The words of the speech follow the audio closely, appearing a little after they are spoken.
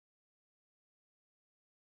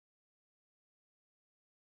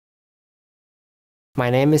My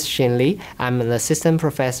name is Xin Li. I'm an assistant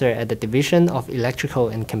professor at the Division of Electrical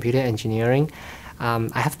and Computer Engineering. I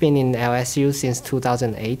have been in LSU since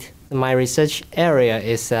 2008. My research area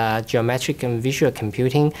is geometric and visual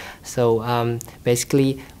computing. So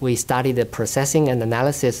basically, we study the processing and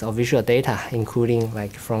analysis of visual data, including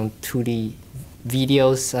like from 2D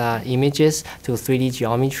videos, images to 3D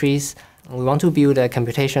geometries. We want to build a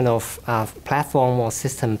computational platform or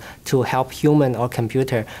system to help human or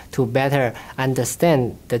computer to better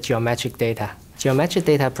understand the geometric data. Geometric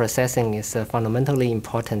data processing is a fundamentally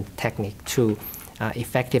important technique to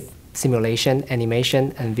effective simulation,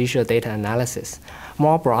 animation, and visual data analysis.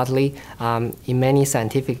 More broadly, in many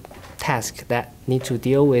scientific tasks that need to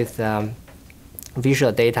deal with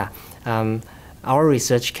visual data, our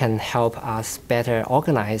research can help us better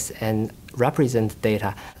organize and represent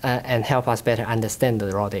data and help us better understand the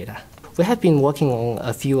raw data. We have been working on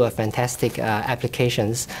a few fantastic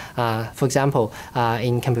applications. For example,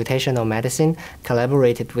 in computational medicine,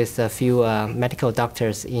 collaborated with a few medical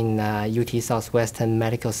doctors in UT Southwestern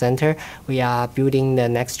Medical Center. We are building the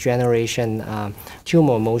next generation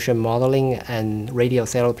tumor motion modeling and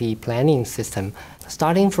radiotherapy planning system.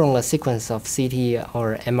 Starting from a sequence of CT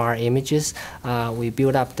or MR images, we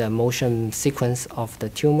build up the motion sequence of the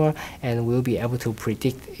tumor, and we'll be able to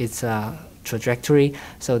predict its trajectory.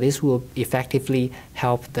 So this will effectively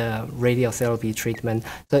help the radiotherapy treatment.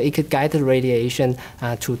 So it could guide the radiation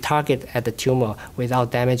to target at the tumor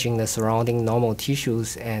without damaging the surrounding normal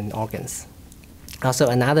tissues and organs. Also,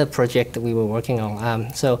 another project we were working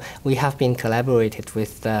on, so we have been collaborated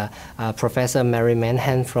with Professor Mary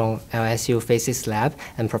Manhan from LSU Physics Lab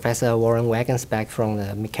and Professor Warren Wagensbeck from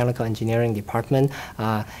the Mechanical Engineering Department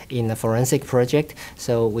in a forensic project.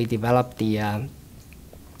 So we developed the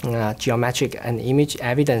geometric and image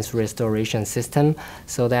evidence restoration system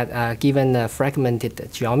so that given fragmented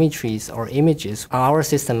geometries or images, our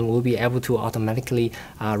system will be able to automatically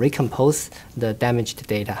recompose the damaged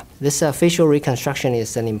data. This facial reconstruction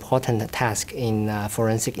is an important task in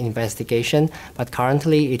forensic investigation, but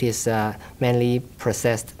currently it is mainly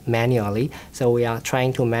processed manually. So we are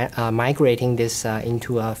trying to migrating this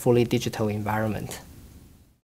into a fully digital environment.